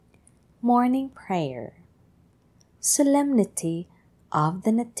Morning Prayer. Solemnity of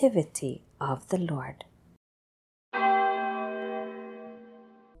the Nativity of the Lord.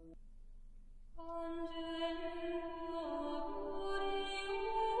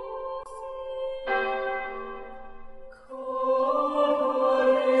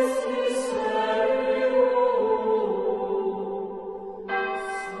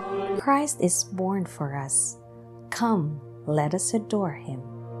 Christ is born for us. Come, let us adore him.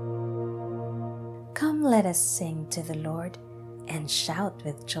 Come, let us sing to the Lord and shout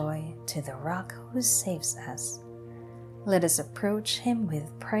with joy to the rock who saves us. Let us approach him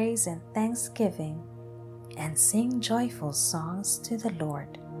with praise and thanksgiving and sing joyful songs to the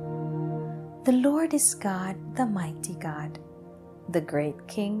Lord. The Lord is God, the mighty God, the great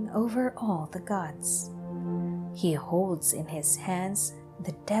King over all the gods. He holds in his hands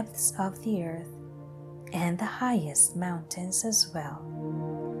the depths of the earth and the highest mountains as well.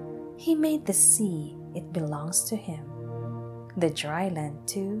 He made the sea, it belongs to him, the dry land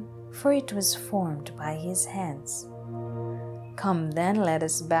too, for it was formed by his hands. Come then, let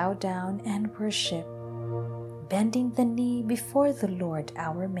us bow down and worship, bending the knee before the Lord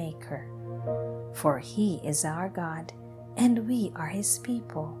our Maker. For he is our God, and we are his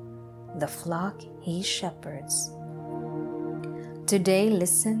people, the flock he shepherds. Today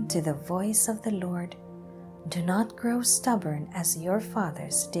listen to the voice of the Lord. Do not grow stubborn as your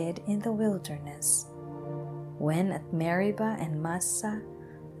fathers did in the wilderness, when at Meribah and Massah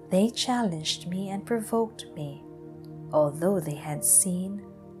they challenged me and provoked me, although they had seen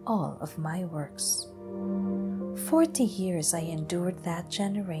all of my works. 40 years I endured that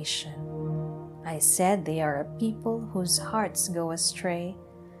generation. I said, they are a people whose hearts go astray,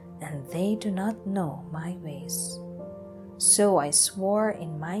 and they do not know my ways. So I swore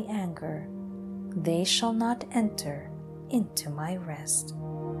in my anger, they shall not enter into my rest.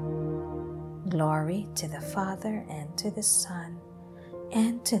 Glory to the Father, and to the Son,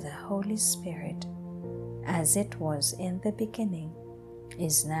 and to the Holy Spirit, as it was in the beginning,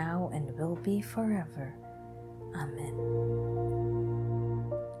 is now, and will be forever. Amen.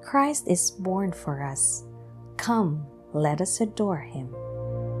 Christ is born for us. Come, let us adore him.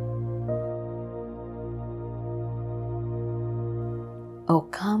 O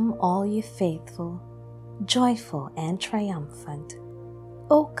come, all ye faithful, joyful and triumphant.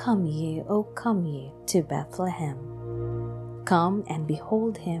 O come ye to Bethlehem. Come and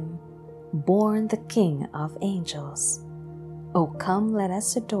behold him, born the King of angels. O come, let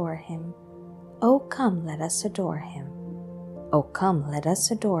us adore him. O come, let us adore him. O come, let us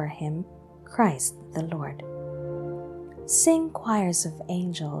adore him, Christ the Lord. Sing, choirs of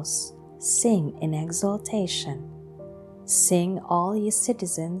angels, sing in exaltation. Sing, all ye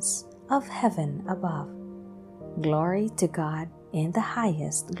citizens of heaven above. Glory to God in the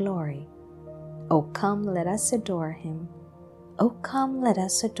highest glory. O come, let us adore him. O come, let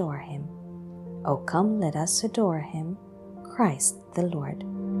us adore him. O come, let us adore him, Christ the Lord.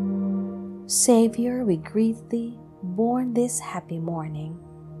 Savior, we greet thee, born this happy morning.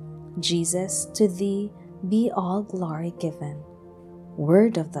 Jesus, to thee be all glory given.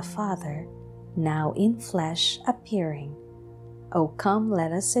 Word of the Father, now in flesh appearing. O come,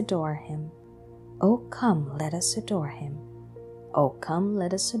 let us adore him. O come, let us adore him. O come,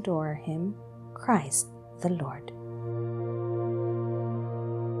 let us adore him, Christ the Lord.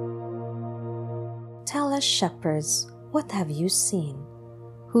 Tell us, shepherds, what have you seen?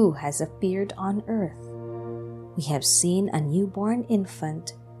 Who has appeared on earth? We have seen a newborn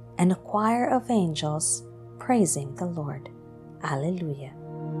infant and a choir of angels praising the Lord. Alleluia.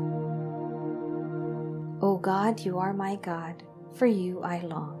 O God, you are my God, for you I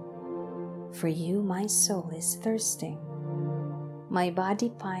long. For you my soul is thirsting. My body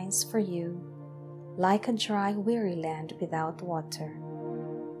pines for you, like a dry, weary land without water.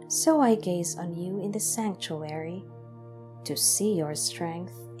 So I gaze on you in the sanctuary, to see your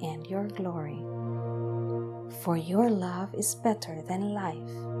strength and your glory. For your love is better than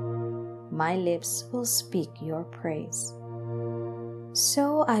life. My lips will speak your praise.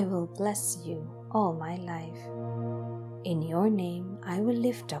 So I will bless you all my life. In your name I will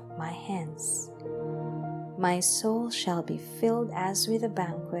lift up my hands. My soul shall be filled as with a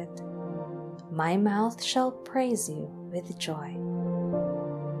banquet. My mouth shall praise you with joy.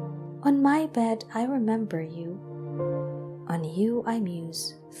 On my bed I remember you. On you I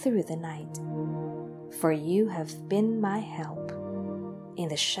muse through the night. For you have been my help. In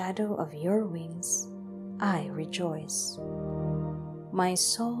the shadow of your wings I rejoice. My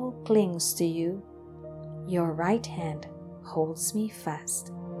soul clings to you. Your right hand holds me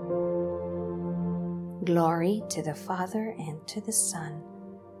fast. Glory to the Father, and to the Son,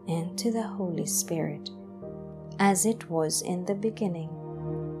 and to the Holy Spirit, as it was in the beginning,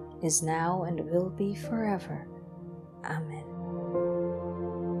 is now, and will be forever. Amen.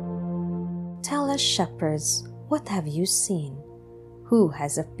 Tell us, shepherds, what have you seen? Who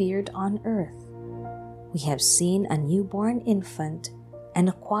has appeared on earth? We have seen a newborn infant and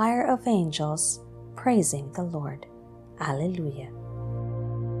a choir of angels praising the Lord. Alleluia.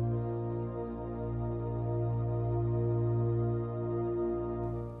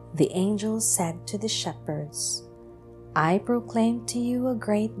 The angel said to the shepherds, I proclaim to you a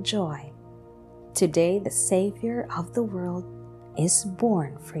great joy. Today the Savior of the world is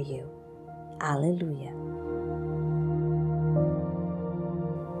born for you. Alleluia.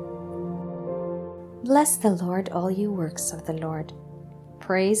 Bless the Lord, all you works of the Lord.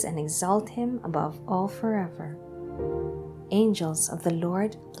 Praise and exalt him above all forever. Angels of the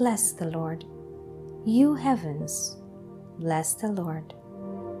Lord, bless the Lord. You heavens, bless the Lord.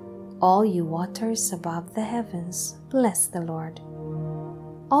 All you waters above the heavens, bless the Lord.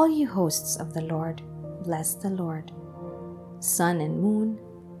 All you hosts of the Lord, bless the Lord. Sun and moon,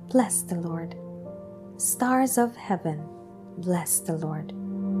 bless the Lord. Stars of heaven, bless the Lord.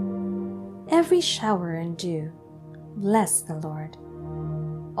 Every shower and dew, bless the Lord.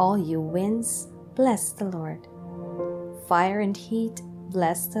 All you winds, bless the Lord. Fire and heat,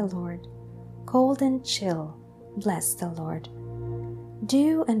 bless the Lord. Cold and chill, bless the Lord.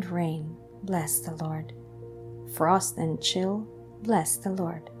 Dew and rain, bless the Lord. Frost and chill, bless the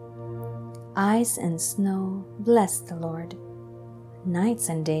Lord. Ice and snow, bless the Lord. Nights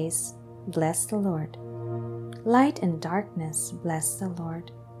and days, bless the Lord. Light and darkness, bless the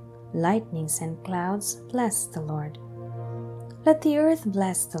Lord. Lightnings and clouds, bless the Lord. Let the earth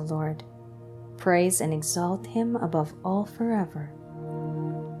bless the Lord. Praise and exalt him above all forever.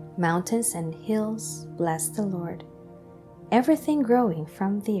 Mountains and hills, bless the Lord. Everything growing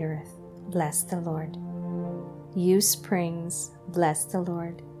from the earth, bless the Lord. You springs, bless the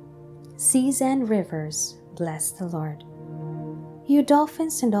Lord. Seas and rivers, bless the Lord. You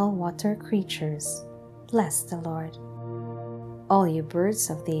dolphins and all water creatures, bless the Lord. All you birds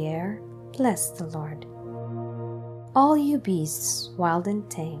of the air, bless the Lord. All you beasts, wild and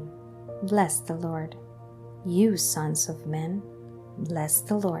tame, bless the Lord. You sons of men, bless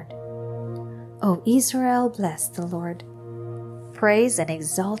the Lord. O Israel, bless the Lord. Praise and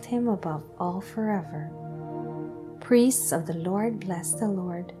exalt him above all forever. Priests of the Lord, bless the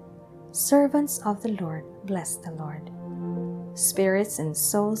Lord. Servants of the Lord, bless the Lord. Spirits and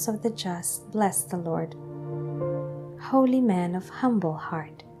souls of the just, bless the Lord. Holy men of humble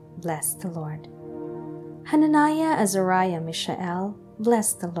heart, bless the Lord. Hananiah, Azariah, Mishael,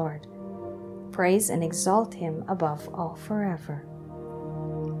 bless the Lord. Praise and exalt him above all forever.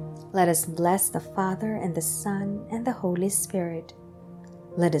 Let us bless the Father and the Son and the Holy Spirit.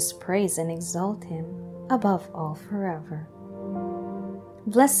 Let us praise and exalt him above all forever.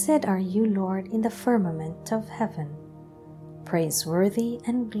 Blessed are you, Lord, in the firmament of heaven, praiseworthy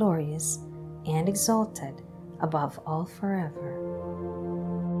and glorious and exalted above all forever.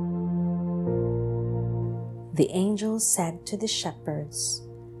 The angel said to the shepherds,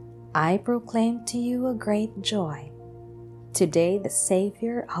 I proclaim to you a great joy. Today the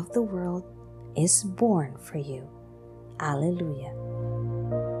Savior of the world is born for you. Alleluia.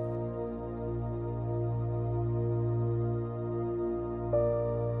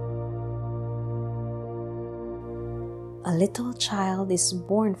 A little child is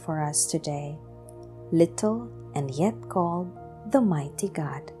born for us today, little and yet called the mighty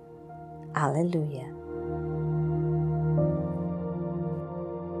God. Alleluia.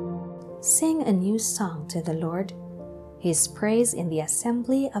 Sing a new song to the Lord, his praise in the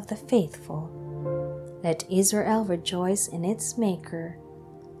assembly of the faithful. Let Israel rejoice in its Maker.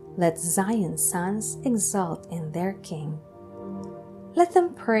 Let Zion's sons exult in their King. Let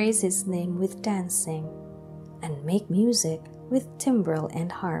them praise his name with dancing, and make music with timbrel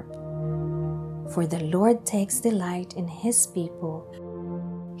and harp. For the Lord takes delight in his people.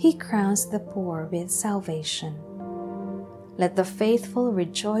 He crowns the poor with salvation. Let the faithful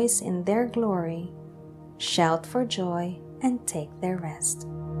rejoice in their glory, shout for joy, and take their rest.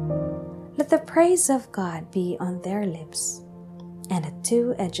 Let the praise of God be on their lips, and a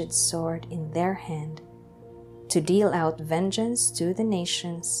two-edged sword in their hand, to deal out vengeance to the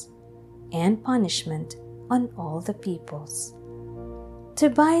nations, and punishment on all the peoples, to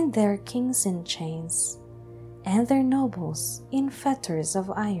bind their kings in chains, and their nobles in fetters of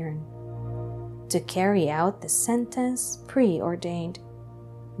iron, to carry out the sentence preordained.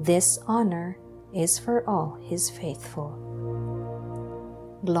 This honor is for all his faithful.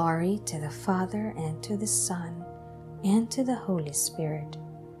 Glory to the Father, and to the Son, and to the Holy Spirit,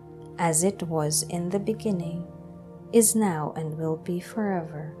 as it was in the beginning, is now, and will be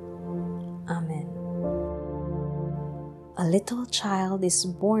forever. Amen. A little child is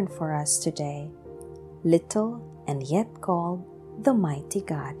born for us today, little and yet called the mighty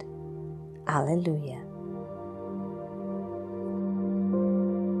God. Alleluia.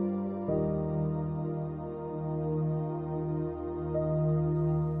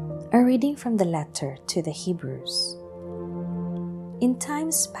 A reading from the letter to the Hebrews. In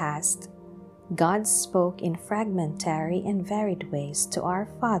times past, God spoke in fragmentary and varied ways to our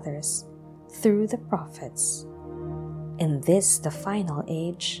fathers through the prophets. In this, the final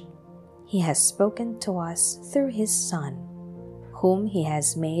age, He has spoken to us through His Son, whom He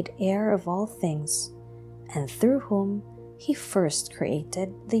has made heir of all things, and through whom He first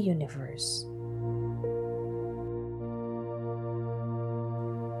created the universe.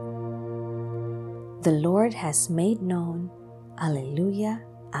 The Lord has made known, Alleluia,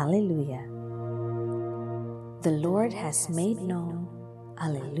 Alleluia. The Lord has made known,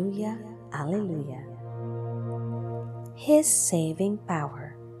 Alleluia, Alleluia. His saving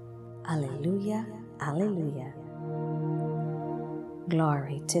power, Alleluia, Alleluia.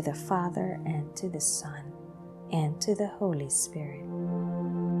 Glory to the Father, and to the Son, and to the Holy Spirit.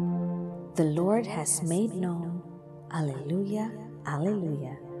 The Lord has made known, Alleluia,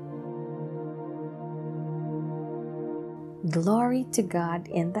 Alleluia. Glory to God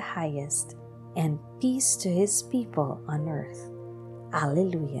in the highest, and peace to His people on earth.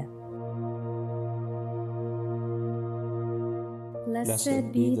 Alleluia.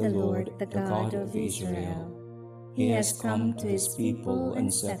 Blessed be the Lord, the God of Israel. He has come to His people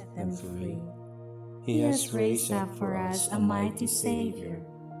and set them free. He has raised up for us a mighty Savior,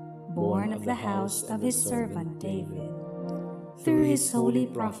 born of the house of His servant David. Through His holy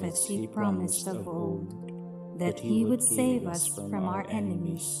prophets He promised of old that He would save us from our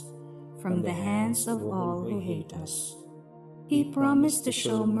enemies, from the hands of all who hate us. He promised to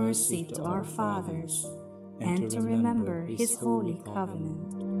show mercy to our fathers and to remember His holy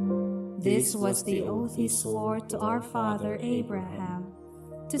covenant. This was the oath He swore to our father Abraham,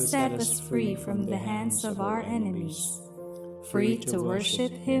 to set us free from the hands of our enemies, free to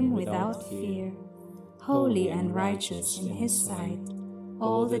worship Him without fear, holy and righteous in His sight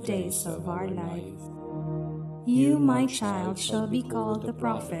all the days of our life. You, my child, shall be called the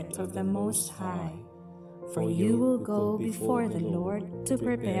prophet of the Most High, for you will go before the Lord to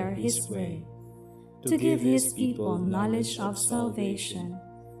prepare His way, to give His people knowledge of salvation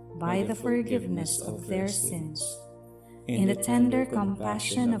by the forgiveness of their sins. In the tender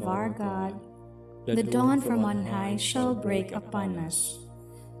compassion of our God, the dawn from on high shall break upon us,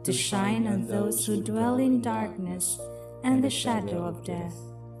 to shine on those who dwell in darkness and the shadow of death,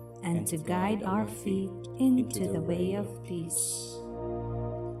 and to guide our feet into the way of peace.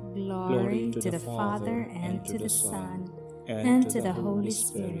 Glory to the Father, and to the Son, and to the Holy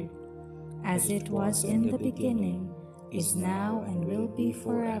Spirit, as it was in the beginning, is now, and will be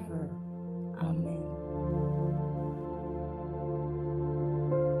forever. Amen.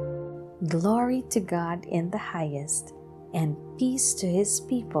 Glory to God in the highest, and peace to His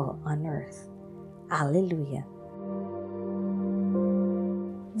people on earth. Alleluia.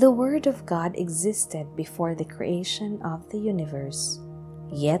 The Word of God existed before the creation of the universe,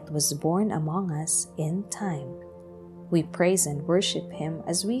 yet was born among us in time. We praise and worship Him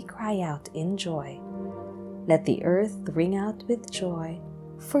as we cry out in joy. Let the earth ring out with joy,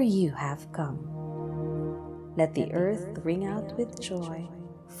 for you have come. Let the earth ring out with joy,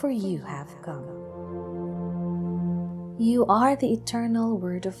 for you have come. You are the eternal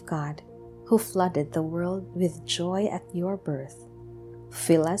Word of God, who flooded the world with joy at your birth.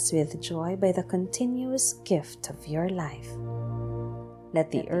 Fill us with joy by the continuous gift of your life.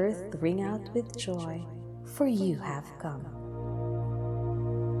 Let the earth ring out with joy, for you have come.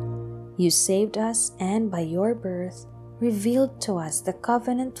 You saved us, and by your birth revealed to us the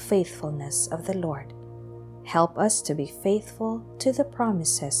covenant faithfulness of the Lord. Help us to be faithful to the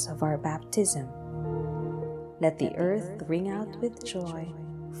promises of our baptism. Let the earth ring out with joy,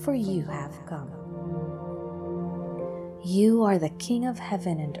 for you have come. You are the King of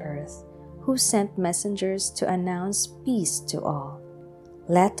heaven and earth, who sent messengers to announce peace to all.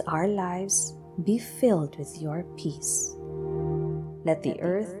 Let our lives be filled with your peace. Let the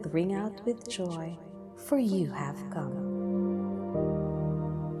earth ring out with joy, for you have come.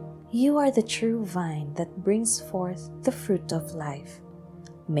 You are the true vine that brings forth the fruit of life.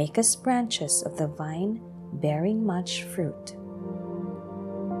 Make us branches of the vine, bearing much fruit.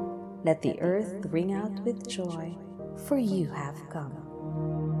 Let the earth ring out with joy, for you have come.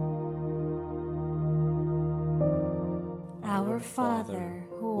 Our Father,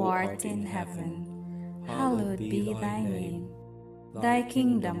 who art in heaven, hallowed be thy name. Thy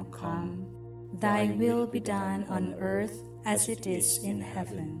kingdom come, thy will be done on earth as it is in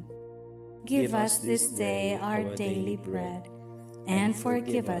heaven. Give us this day our daily bread, and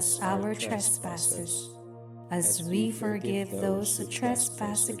forgive us our trespasses, as we forgive those who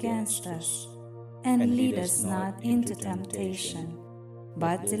trespass against us. And lead us not into temptation,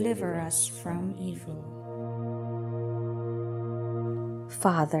 but deliver us from evil.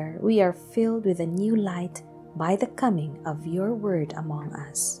 Father, we are filled with a new light by the coming of your word among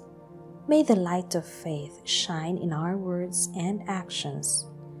us. May the light of faith shine in our words and actions.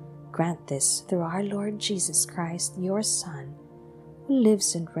 Grant this through our Lord Jesus Christ, your Son, who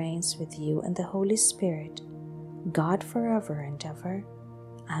lives and reigns with you and the Holy Spirit, God forever and ever.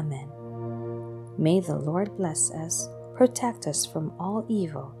 Amen. May the Lord bless us, protect us from all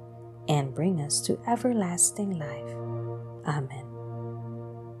evil, and bring us to everlasting life. Amen.